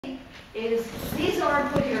is these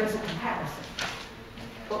aren't put here as a comparison.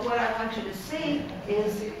 But what I want you to see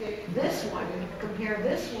is this one, compare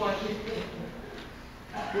this one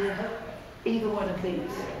with either one of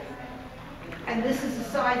these. And this is a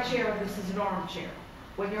side chair and this is an armchair.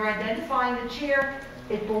 When you're identifying the chair,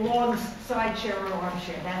 it belongs side chair or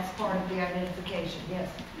armchair. That's part of the identification, yes?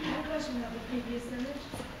 I have a question about the previous image.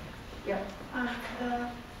 Yep. The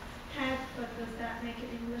tag foot, does that make it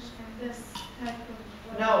English and this tag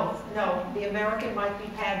foot? No, no. The American might be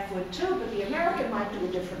pad foot too, but the American might do a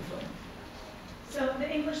different foot. So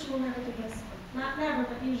the English will never do this one. Not never,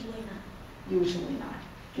 but usually not. Usually not.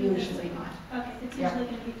 Usually not. Okay, it's usually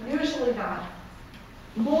going to be first. Usually not.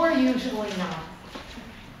 More usually not.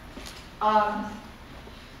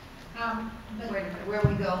 Wait a minute, where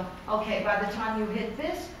we go? Okay, by the time you hit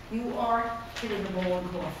this, you are hitting the ball and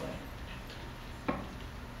claw foot.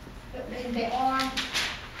 The arms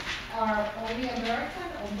are only American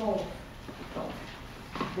or both? Both.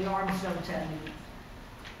 The arms don't tell you.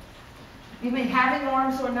 You mean having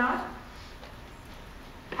arms or not?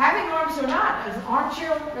 Having arms or not, as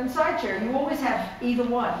armchair and side chair, you always have either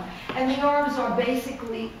one. And the arms are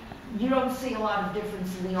basically, you don't see a lot of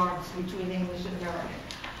difference in the arms between English and American.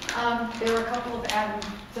 There are a couple of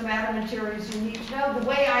some atom interiors you need to know.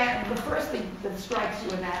 The first thing that strikes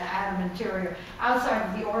you in that atom interior, outside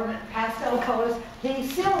of the ornament pastel colors, the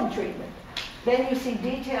ceiling treatment. Then you see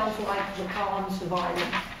details like the columns dividing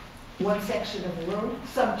one section of the room,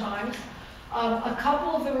 sometimes. A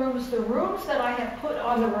couple of the rooms that I have put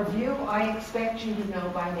on the review, I expect you to know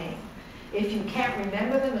by name. If you can't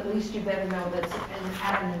remember them, at least you better know that's an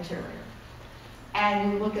atom interior.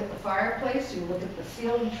 And you look at the fireplace, you look at the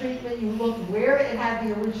ceiling treatment, you look where it had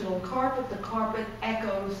the original carpet. The carpet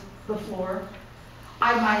echoes the floor.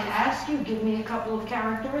 I might ask you, give me a couple of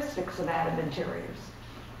characteristics of atom interiors.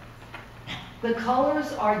 The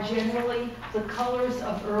colors are generally the colors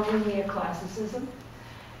of early neoclassicism.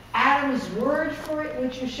 Adam's word for it,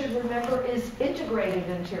 which you should remember, is integrated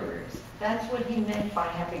interiors. That's what he meant by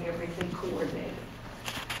having everything coordinated.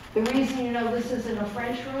 The reason you know this isn't a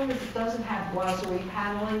French room is it doesn't have boiserie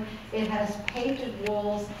paneling. It has painted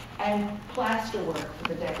walls and plasterwork for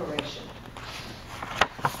the decoration.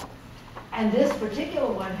 And this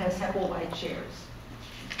particular one has heavy white chairs.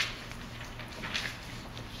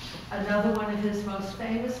 Another one of his most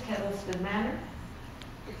famous, Kettleston Manor.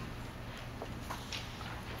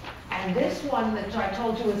 And this one that I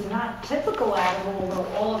told you is not typical Adam, although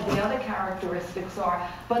all of the other characteristics are,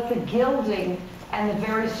 but the gilding and the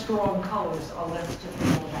very strong colors are less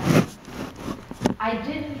typical of Adam. I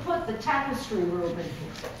didn't put the tapestry room in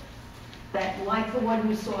here, that like the one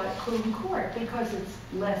you saw at Clune Court, because it's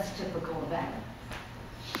less typical of Adam.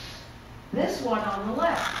 This one on the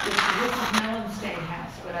left, this is Melanstein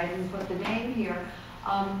House, but I didn't put the name here.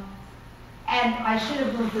 And I should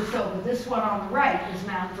have moved this over. This one on the right is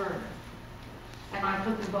Mount Vernon. And I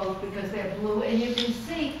put them both because they're blue. And you can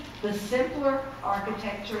see the simpler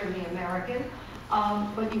architecture in the American,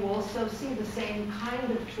 but you also see the same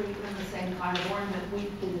kind of treatment, the same kind of ornament. We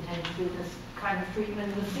didn't tend to do this kind of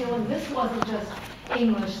treatment in the ceiling. This wasn't just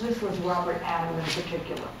English. This was Robert Adam in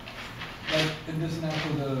particular. But it doesn't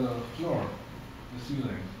have the floor, the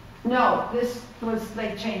ceiling. No, this was,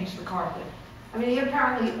 they changed the carpet. I mean, he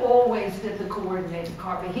apparently always did the coordinated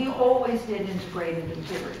carpet. He always did integrated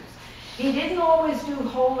interiors. He didn't always do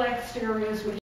whole exteriors, which